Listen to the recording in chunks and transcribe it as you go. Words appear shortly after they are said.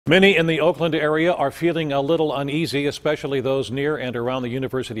Many in the Oakland area are feeling a little uneasy, especially those near and around the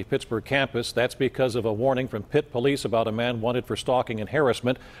University of Pittsburgh campus. That's because of a warning from Pitt police about a man wanted for stalking and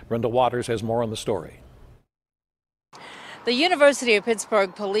harassment. Brenda has more on the story. The University of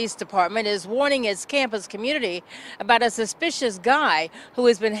Pittsburgh Police Department is warning its campus community about a suspicious guy who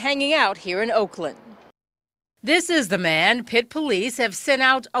has been hanging out here in Oakland. This is the man Pitt police have sent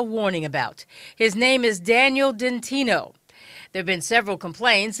out a warning about. His name is Daniel Dentino. There have been several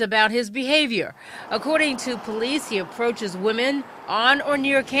complaints about his behavior. According to police, he approaches women on or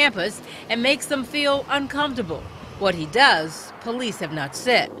near campus and makes them feel uncomfortable. What he does, police have not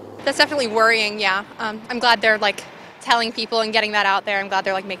said. That's definitely worrying, yeah. I'm glad they're telling people and getting that out there. I'm glad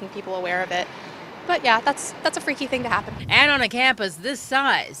they're making people aware of it. But yeah, that's a freaky thing to happen. And on a campus this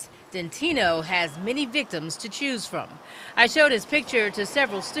size, Dentino has many victims to choose from. I showed his picture to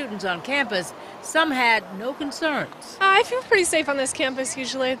several students on campus. Some had no concerns. I feel pretty safe on this campus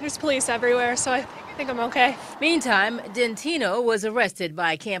usually. There's police everywhere, so I think I'm okay. Meantime, Dentino was arrested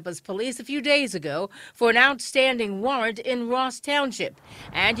by campus police a few days ago for an outstanding warrant in Ross Township,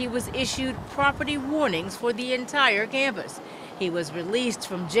 and he was issued property warnings for the entire campus. He was released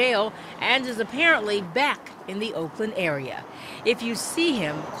from jail and is apparently back in the Oakland area. If you see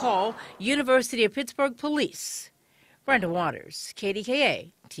him, call University of Pittsburgh Police. Brenda,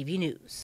 KDKA-TV News.